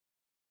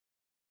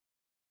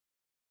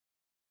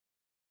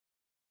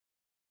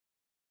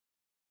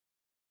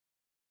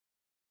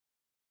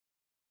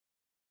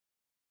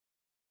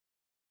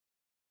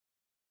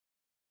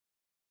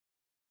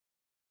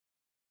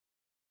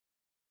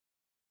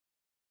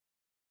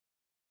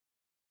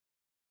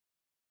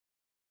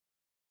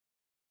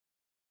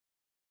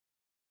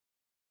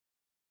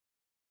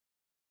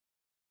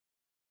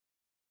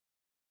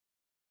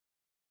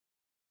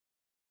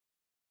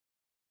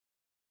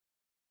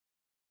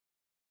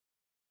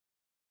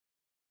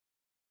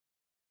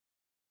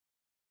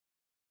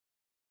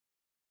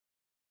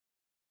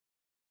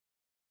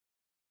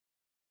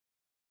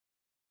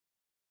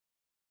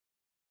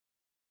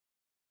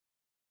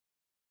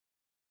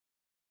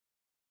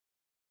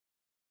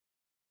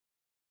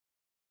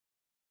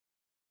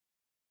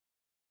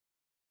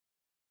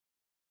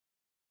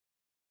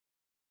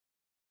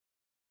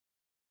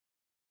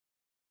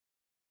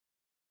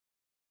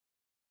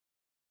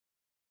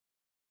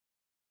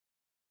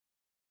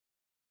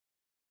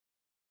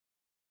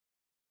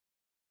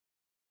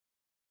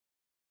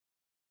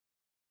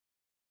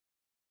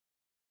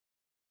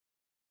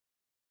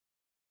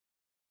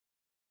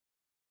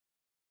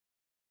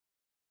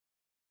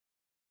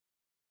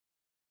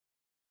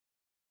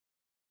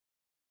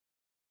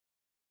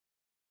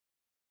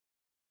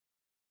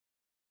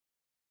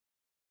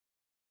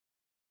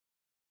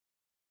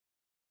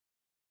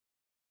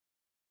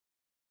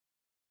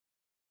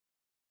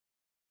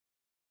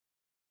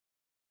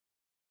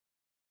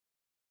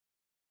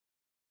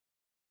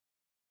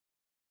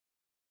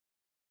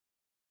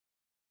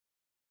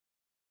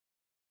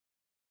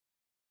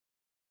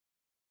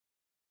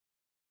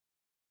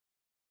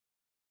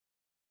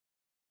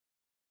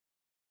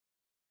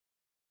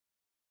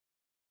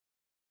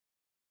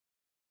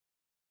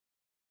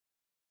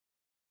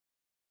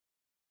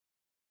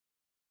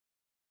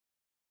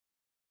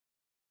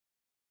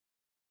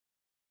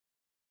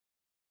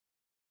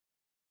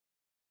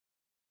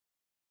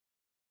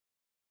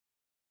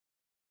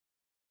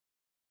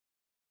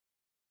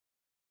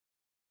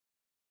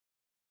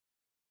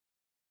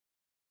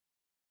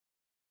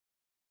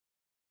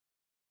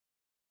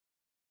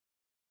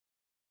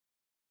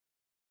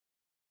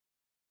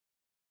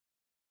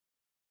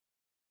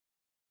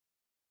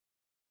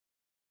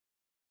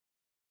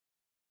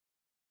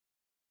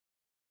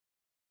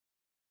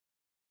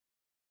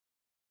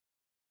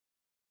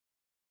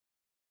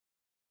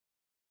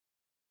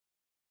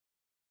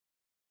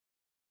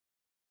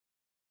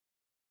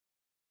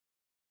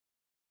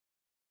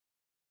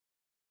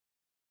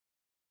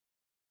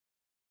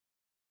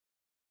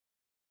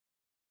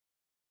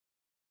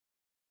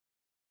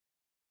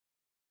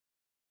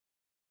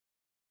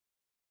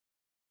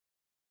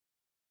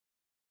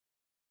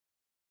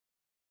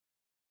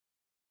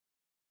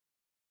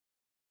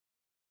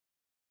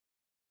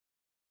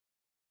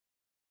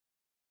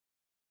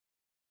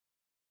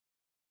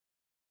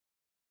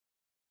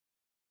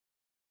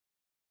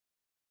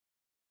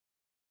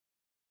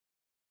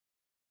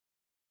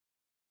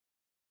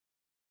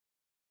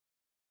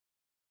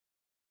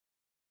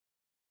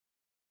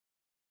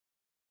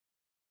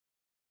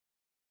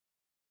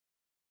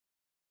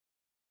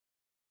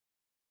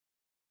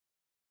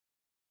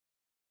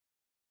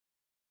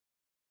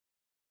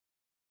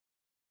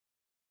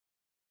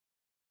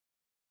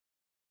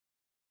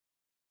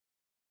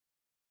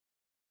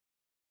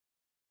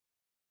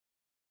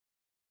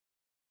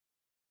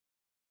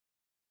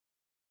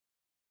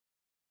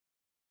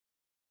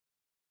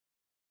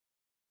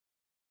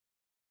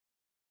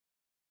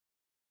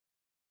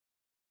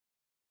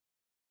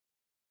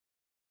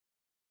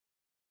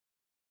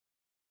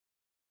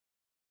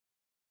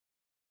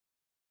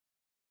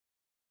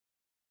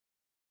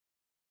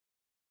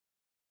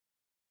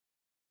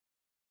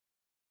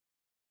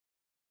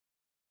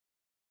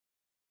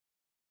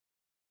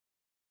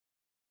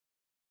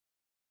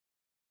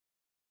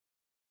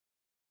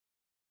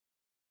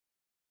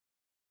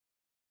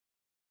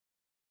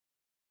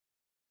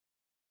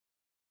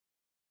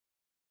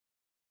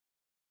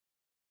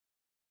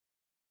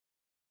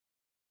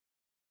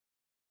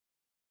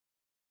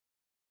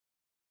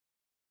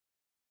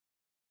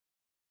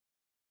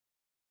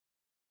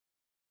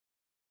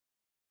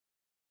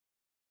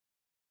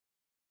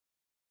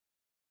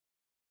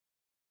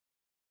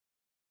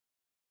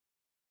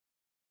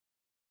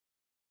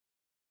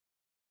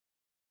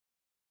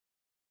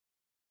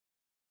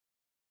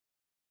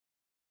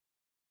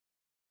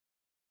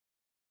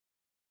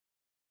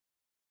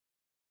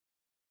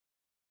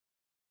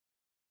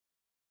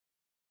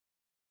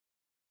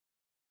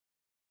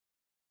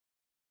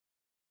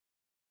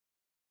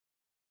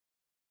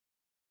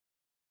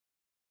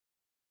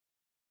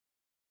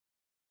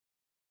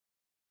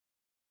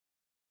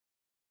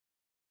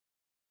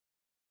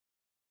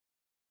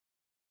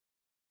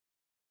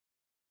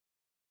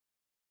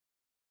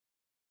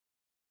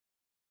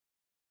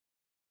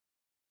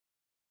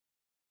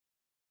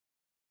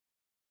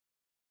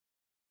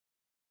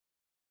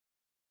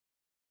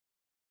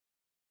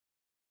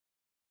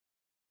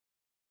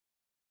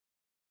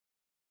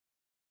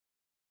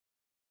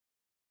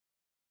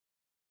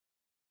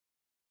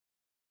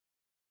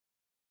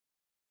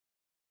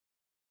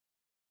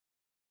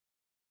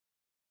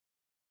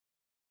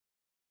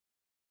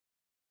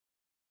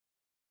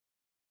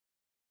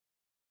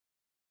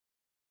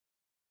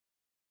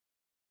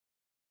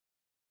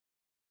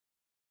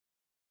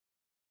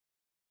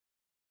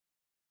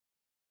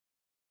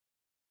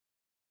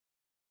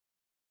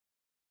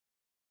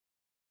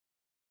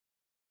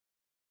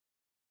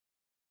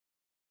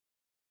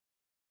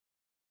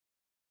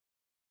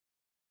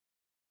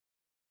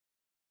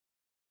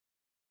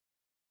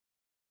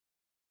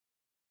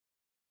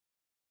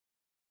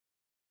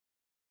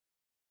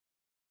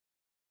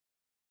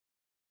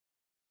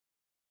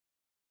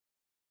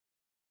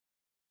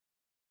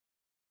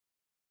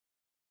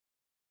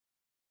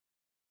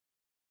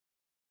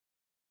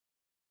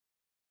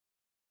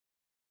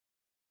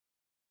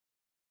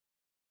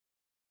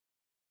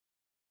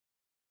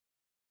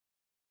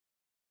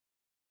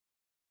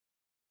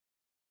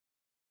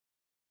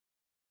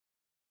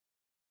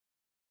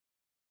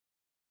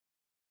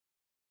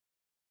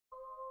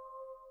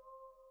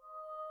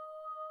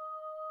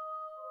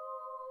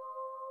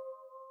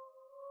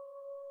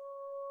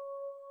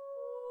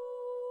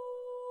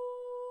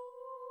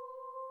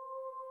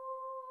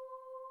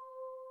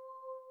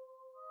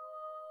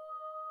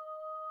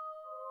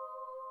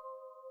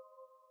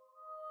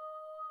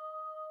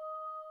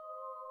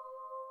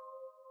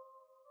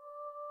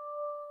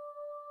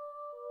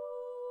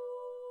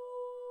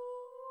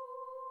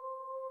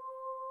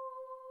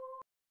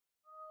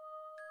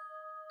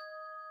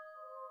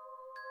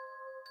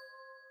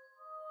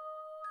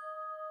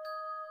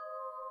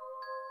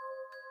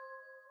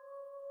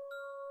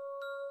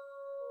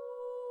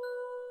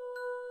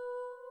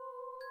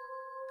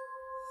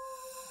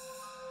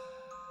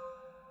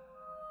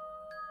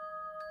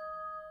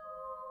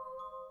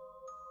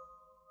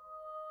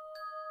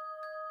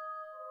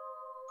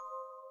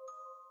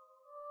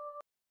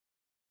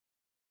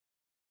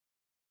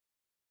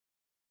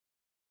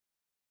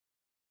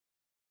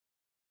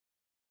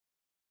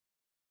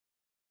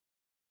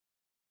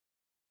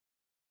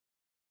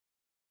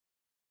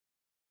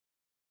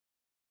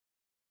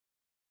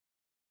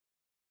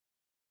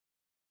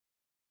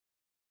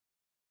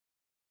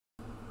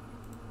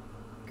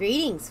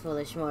Greetings,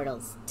 foolish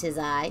mortals. 'Tis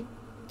I,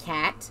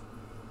 Cat.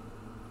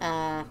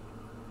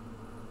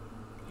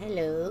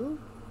 Hello?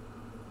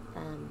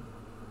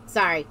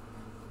 Sorry.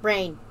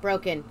 Brain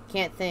broken.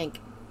 Can't think.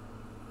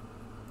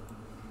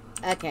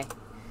 Okay.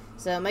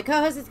 So my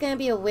co-host is gonna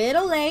be a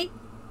little late.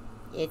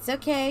 It's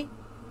okay.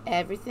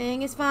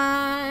 Everything is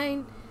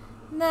fine.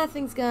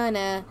 Nothing's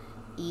gonna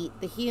eat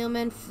the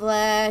human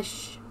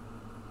flesh.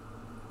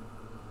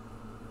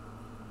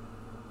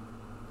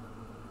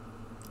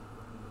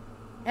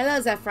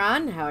 Hello,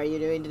 Zephron. How are you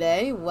doing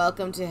today?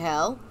 Welcome to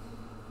hell.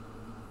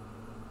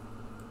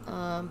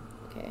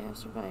 Okay, I have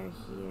Survivor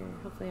here.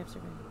 Hopefully I have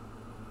Survivor.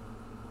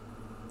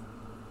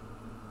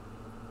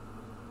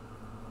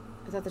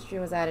 I thought the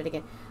stream was added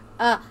again.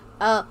 Oh,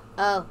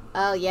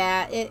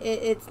 yeah.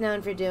 It's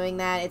known for doing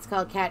that. It's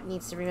called Cat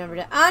Needs to Remember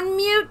to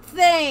Unmute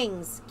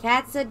Things!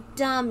 Cat's a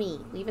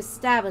dummy. We've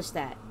established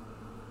that.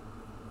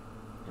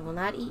 I will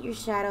not eat your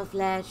shadow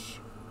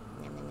flesh.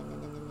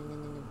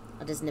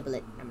 I'll just nibble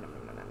it.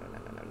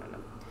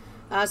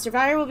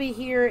 Survivor will be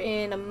here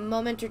in a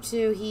moment or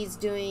two. He's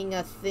doing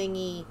a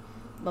thingy,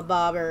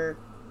 mabobber,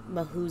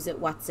 who's it,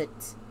 what's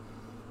it.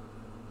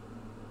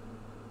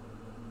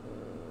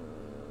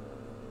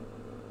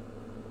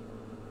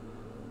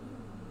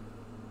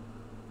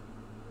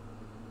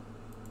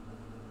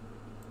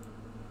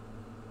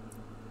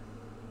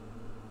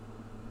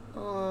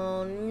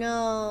 Oh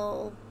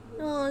no.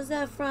 No,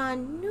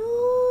 Zephron.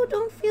 No,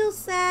 don't feel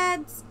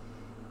sad.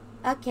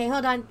 Okay,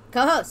 hold on.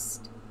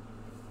 Co-host.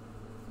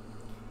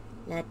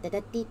 La da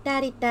da dee da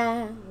dee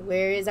da.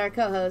 Where is our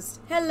co-host?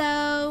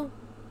 Hello.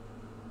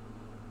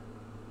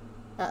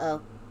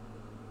 Uh-oh.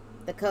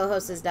 The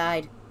co-host has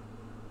died.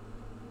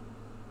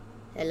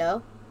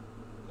 Hello?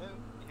 Hello?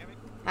 Can you hear me?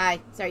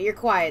 Hi. Sorry, you're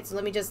quiet, so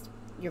let me just...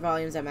 Your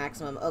volume's at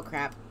maximum. Oh,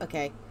 crap.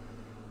 Okay.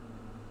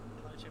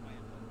 Let me check my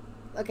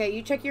input. Okay,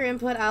 you check your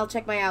input, I'll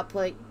check my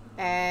output,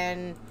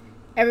 and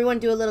everyone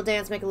do a little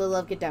dance, make a little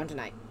love, get down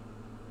tonight.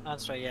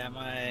 That's right, yeah,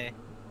 my...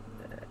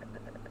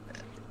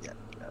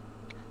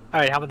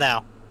 Alright, how about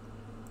now?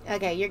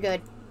 Okay, you're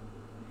good.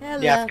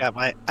 Hello. Yeah, I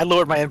forgot I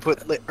lowered my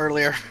input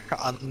earlier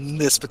on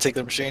this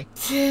particular machine.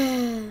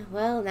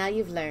 Well, now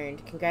you've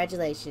learned.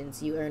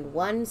 Congratulations, you earned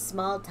one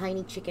small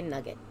tiny chicken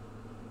nugget.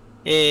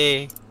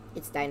 Yay.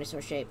 It's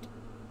dinosaur-shaped.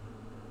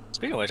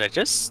 Speaking of which, I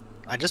just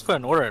put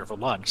an order in for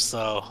lunch,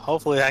 so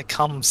hopefully that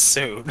comes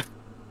soon.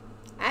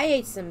 I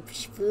ate some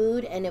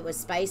food, and it was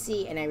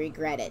spicy, and I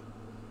regret it.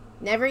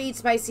 Never eat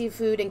spicy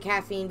food and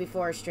caffeine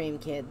before a stream,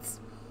 kids.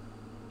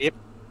 Yep.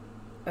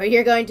 Or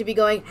you're going to be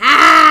going,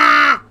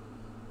 ah!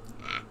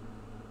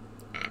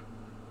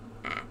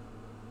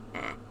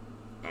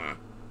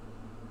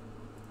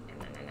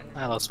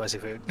 I love spicy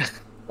food.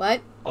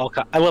 What?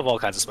 I love all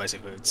kinds of spicy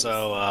food,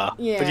 so,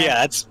 yeah. But yeah,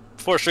 that's,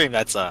 before stream,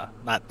 that's,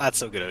 not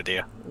so good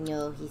idea.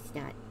 No, he's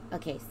not.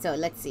 Okay, so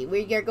let's see.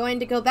 We are going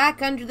to go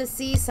back under the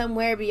sea,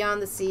 somewhere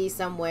beyond the sea,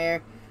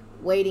 somewhere,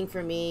 waiting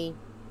for me.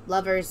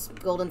 Lovers,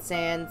 golden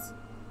sands.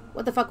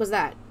 What the fuck was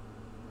that?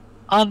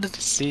 Under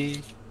the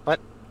sea. What?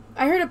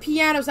 I heard a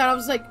piano sound. I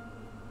was like,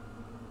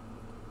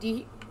 do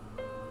you...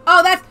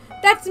 Oh,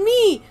 that's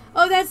me!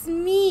 Oh, that's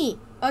me!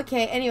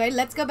 Okay, anyway,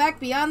 let's go back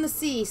beyond the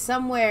sea,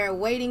 somewhere,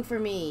 waiting for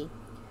me.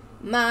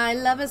 My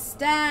lover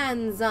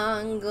stands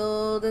on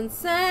golden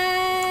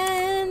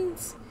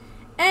sands,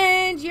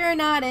 and you're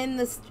not in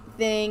the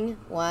thing.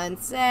 1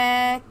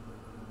 second.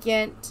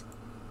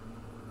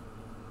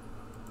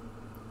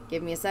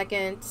 Give me a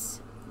second.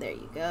 There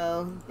you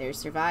go. There's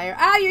Survivor.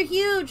 Ah, you're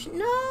huge!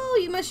 No,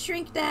 you must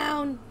shrink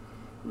down.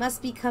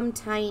 Must become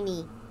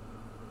tiny.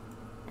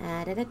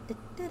 Can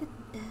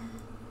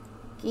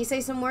you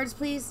say some words,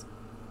 please?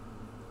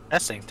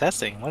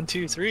 Testing. 1,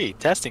 2, 3.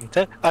 Testing.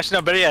 Actually,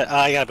 no, better yet.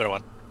 I got a better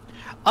one.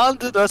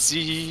 Under the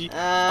sea,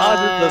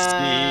 under the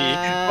sea,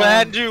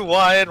 when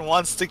Julian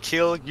wants to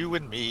kill you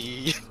and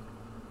me.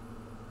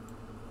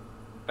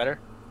 Better?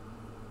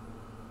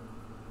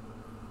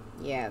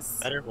 Yes.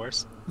 Better?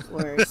 Worse?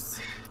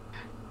 Worse.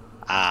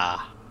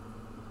 I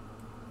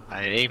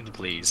aim to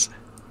please.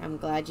 I'm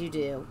glad you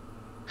do.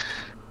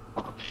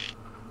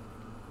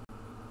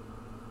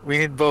 We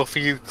need both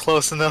of you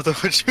close enough to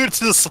put you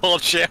into the small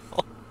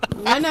channel.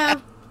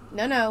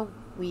 No.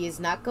 We is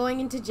not going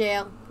into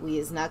jail.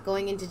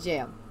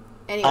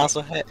 Anyway.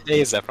 Also, hey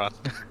Zephron.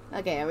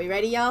 Okay, are we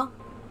ready, y'all?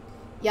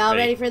 Y'all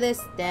ready for this?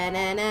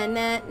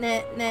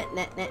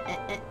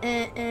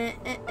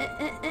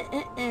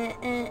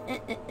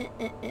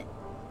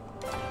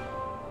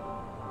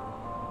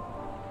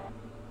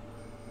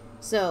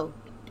 So,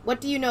 what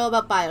do you know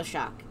about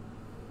Bioshock?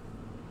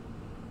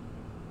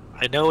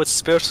 I know it's a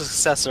spiritual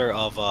successor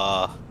of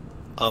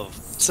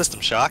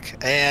System Shock,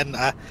 and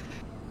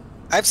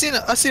I've seen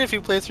a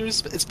few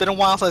playthroughs. It's been a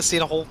while since I've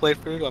seen a whole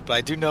playthrough, but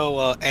I do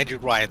know Andrew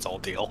Ryan's whole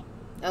deal.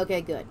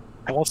 Okay, good.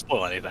 I won't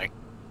spoil anything.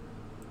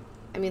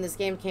 I mean, this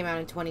game came out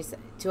in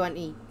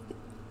 2020.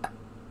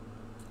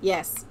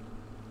 Yes.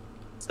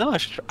 So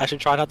I should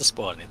try not to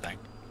spoil anything.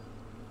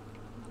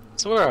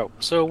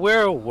 So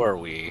where were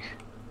we?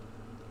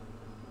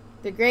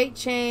 The great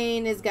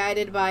chain is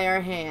guided by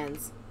our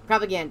hands.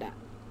 Propaganda.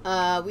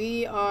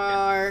 We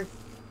are...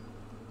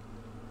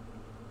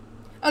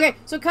 Okay,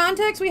 so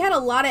context, we had a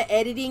lot of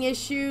editing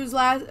issues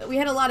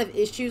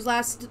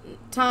last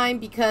time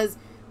because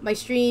my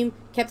stream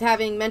kept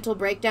having mental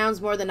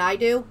breakdowns more than I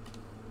do.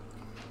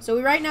 So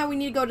right now we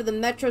need to go to the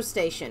metro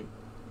station.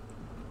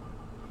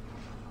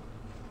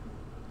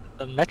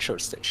 The metro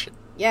station.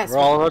 Yes. Where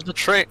all the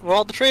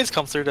trains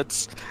come through.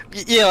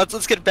 Yeah.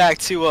 Let's get back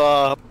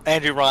to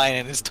Andrew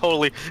Ryan and it's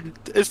totally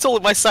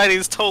my sighting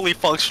is totally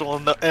functional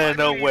in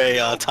no way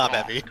top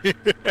heavy.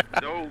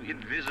 No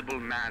invisible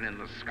man in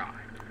the sky,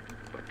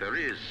 but there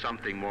is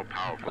something more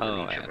powerful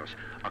than each of us.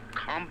 A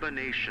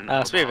combination.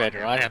 Speaking of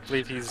Andrew Ryan, I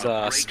believe he's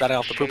spouting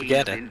off the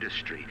propaganda.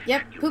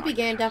 Yep,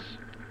 propaganda.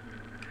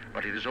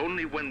 But it is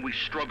only when we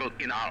struggle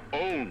in our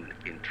own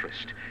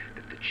interest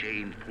that the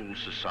chain pulls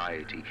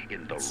society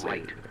in the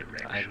right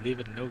direction. I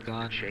leave it no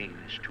gun. The chain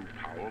is too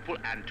powerful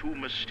and too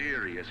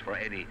mysterious for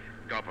any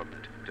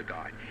government to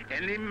guide.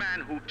 Any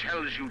man who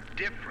tells you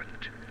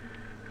different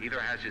either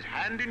has his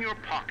hand in your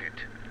pocket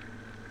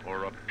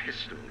or a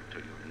pistol to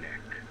your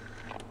neck.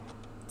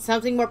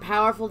 Something more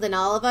powerful than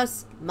all of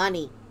us?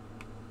 Money.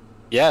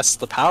 Yes,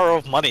 the power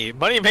of money.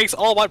 Money makes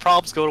all my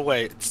problems go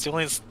away.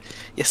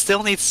 You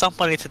still need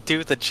somebody to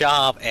do the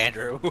job,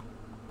 Andrew.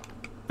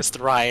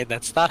 Mr. Ryan,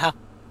 that's not how...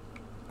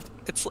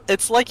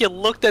 It's like you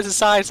looked at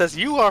society and says,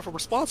 you are for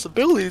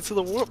responsibility to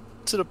the world,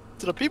 to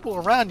the people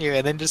around you,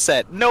 and then just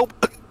said, nope.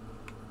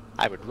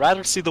 I would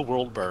rather see the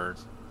world burn.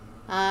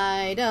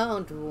 I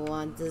don't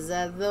want to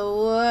set the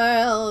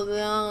world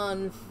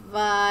on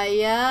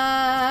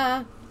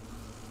fire.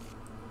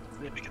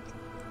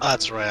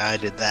 That's right, I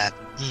did that.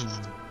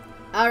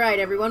 Alright,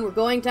 everyone, we're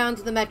going down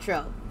to the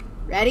metro.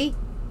 Ready?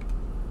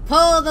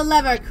 Pull the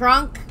lever,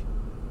 Kronk!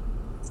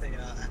 Say,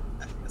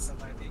 I guess that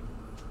might be...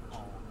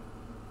 Oh.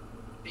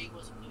 B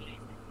wasn't doing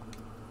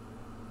anything.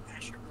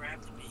 Asher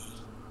grabbed the bee,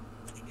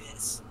 like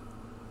this.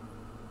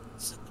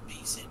 So the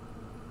bee said,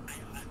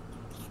 I'm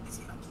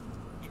easy.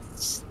 And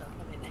it's stuck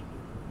in it.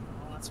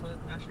 Well, that's what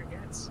Asher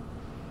gets.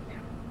 Yeah,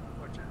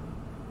 poor child.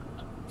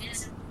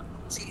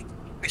 See,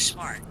 you're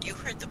smart. You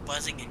heard the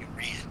buzzing and you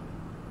ran.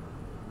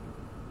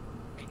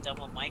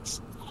 Double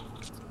mics.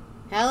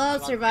 Hello,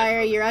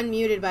 Survivor. You're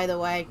unmuted, by the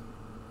way.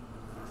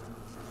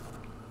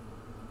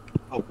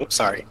 Oh, whoops,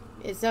 sorry.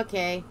 It's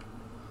okay.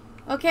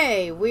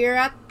 Okay, we're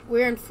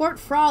in Fort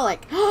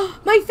Frolic.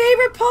 My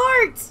favorite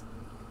part!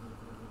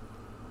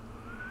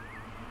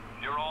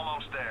 You're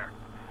almost there.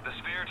 The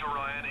sphere to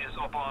Ryan is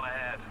up on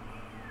ahead.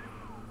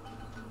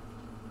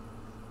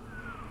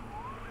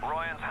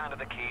 Ryan's handed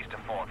the keys to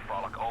Fort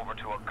Frolic over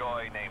to a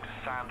guy named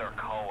Sander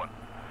Cohen.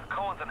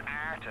 Cohen's an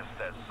artist,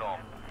 says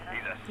some.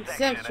 He's a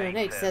Section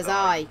 8, says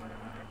I.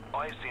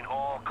 I've seen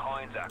all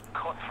kinds of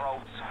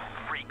cutthroats,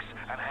 freaks,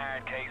 and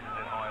hard cases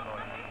in my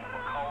life.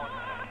 But Cohen,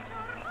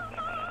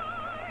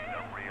 he's a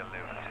real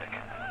lunatic.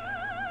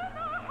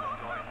 The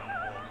guy's a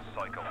full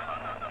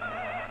psychopath.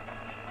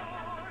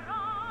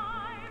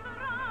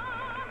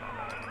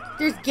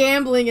 There's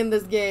gambling in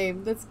this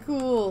game. That's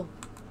cool.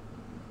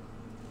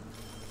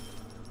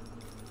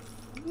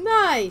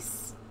 Nice.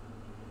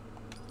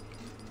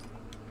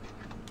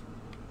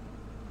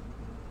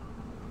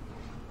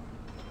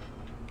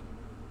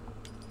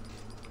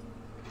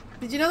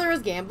 Did you know there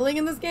was gambling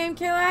in this game,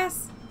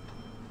 Kaylass?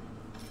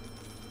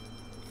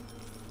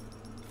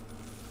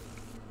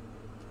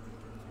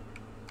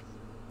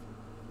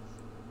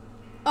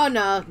 Oh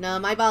no,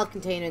 my bottle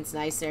containment's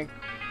nicer.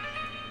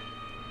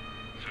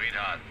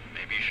 Sweetheart,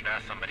 maybe you should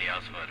ask somebody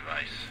else for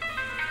advice.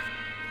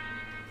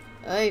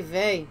 Oy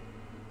vey.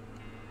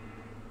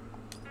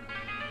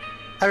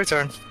 I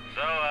return. So,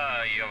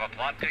 you have a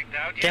plot picked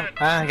out Damn,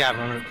 yet? I got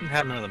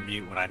another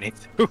mute when I need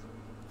to.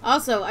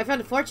 Also, I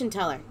found a fortune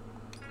teller.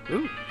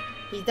 Ooh.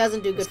 He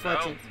doesn't do good So,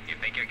 fortunes. you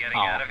think you're getting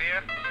out of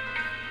here?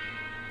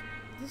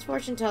 This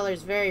fortune teller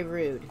is very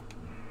rude.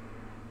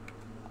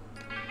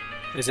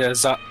 Was it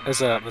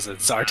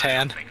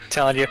Zartan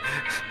telling you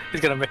he's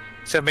gonna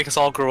make us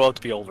all grow up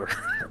to be older?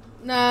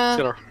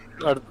 Nah.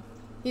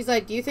 He's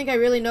like, do you think I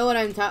really know what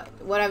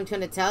I'm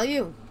gonna tell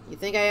you? You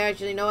think I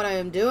actually know what I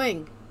am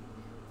doing?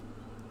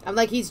 I'm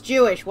like, he's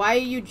Jewish. Why are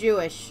you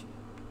Jewish?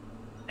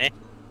 Eh?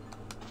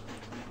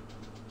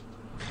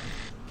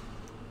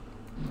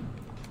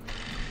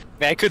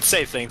 I could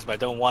say things, but I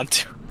don't want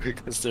to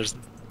because there's.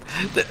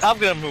 I'm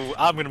gonna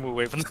move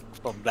away from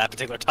that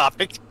particular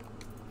topic.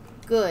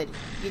 Good.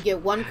 You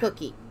get one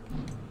cookie.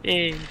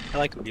 Yay! I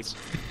like cookies.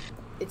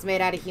 It's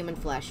made out of human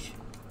flesh.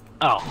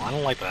 Oh, I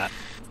don't like that.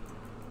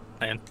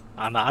 Man,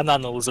 I'm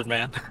not a lizard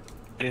man.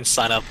 I didn't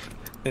sign up.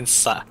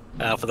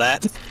 For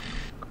that.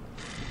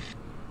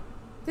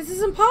 This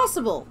is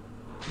impossible.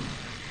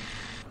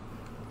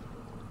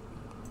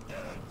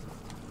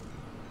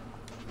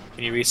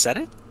 Can you reset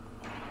it?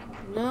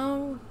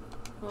 No.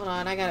 Hold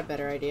on, I got a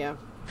better idea.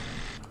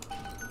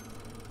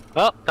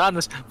 Well,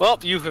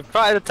 you've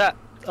tried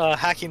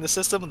hacking the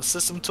system, and the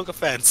system took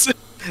offense.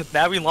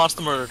 Now we launched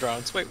the murder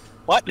drones. Wait,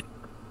 what?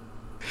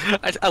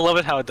 I love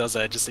it how it does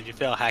that. Just if you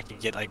fail hacking,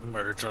 you get like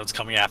murder drones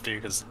coming after you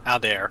because how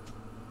dare.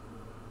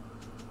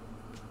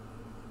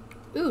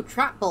 Ooh,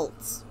 trap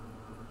bolts.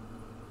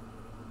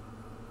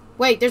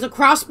 Wait, there's a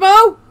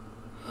crossbow?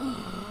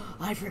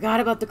 I forgot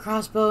about the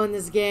crossbow in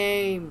this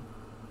game.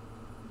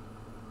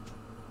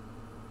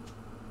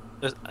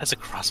 There's a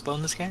crossbow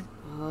in this game?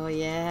 Oh,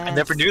 yeah. I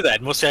never knew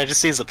that. Mostly I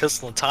just see as a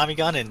pistol and Tommy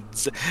gun and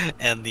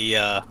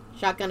the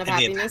Shotgun of and the-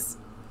 happiness.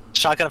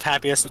 shotgun of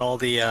happiness and all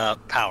the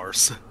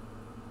powers.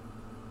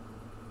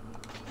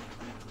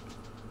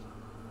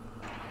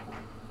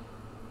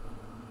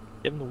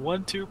 Give him the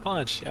 1-2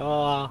 punch.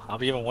 Oh, I'll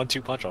be giving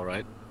 1-2 punch, all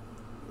right.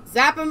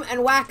 Zap him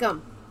and whack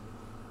him.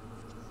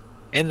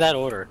 In that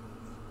order.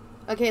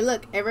 Okay,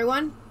 look,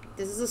 everyone.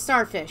 This is a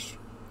starfish.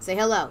 Say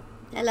hello.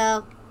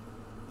 Hello.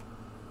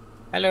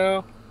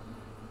 Hello.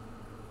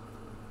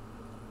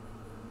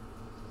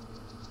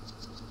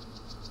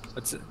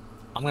 What's it?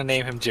 I'm gonna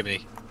name him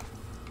Jimmy.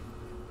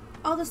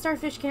 All the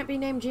starfish can't be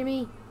named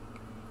Jimmy.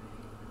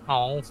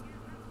 Oh.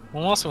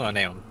 What else am I gonna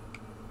name him?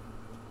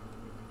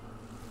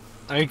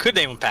 I mean, you could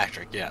name him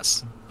Patrick,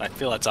 yes. I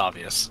feel that's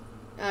obvious.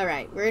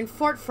 Alright, we're in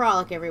Fort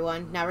Frolic,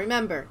 everyone. Now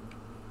remember,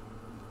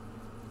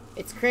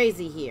 it's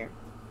crazy here.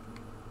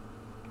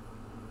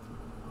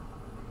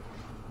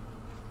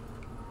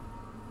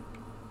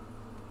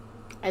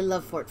 I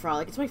love Fort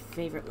Frolic. It's my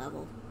favorite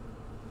level.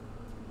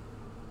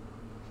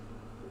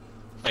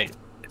 Wait,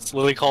 it's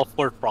literally called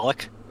Fort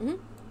Frolic? Mm-hmm.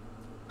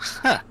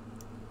 Huh.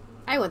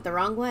 I went the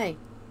wrong way.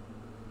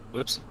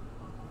 Whoops.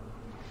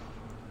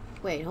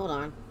 Wait, hold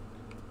on.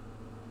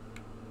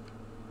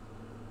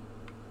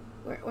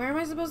 Where am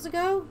I supposed to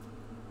go?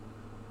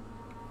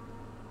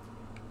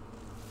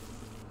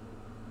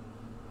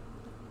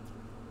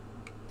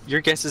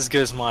 Your guess is as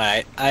good as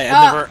mine. I've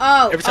never.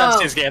 Every time I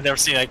see this game, I've never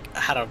seen like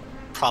how to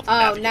properly Oh,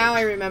 navigate. now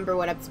I remember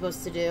what I'm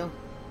supposed to do.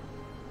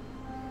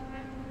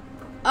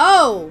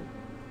 Oh!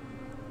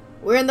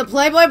 We're in the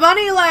Playboy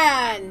Bunny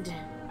Land!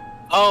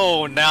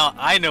 Oh, now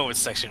I know what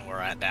section we're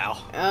at now.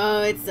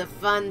 Oh, it's a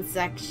fun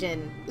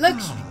section. Look!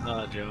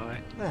 Oh, joy.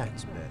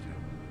 That's better.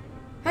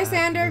 Hi,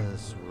 Sander.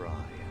 Atlas Rise.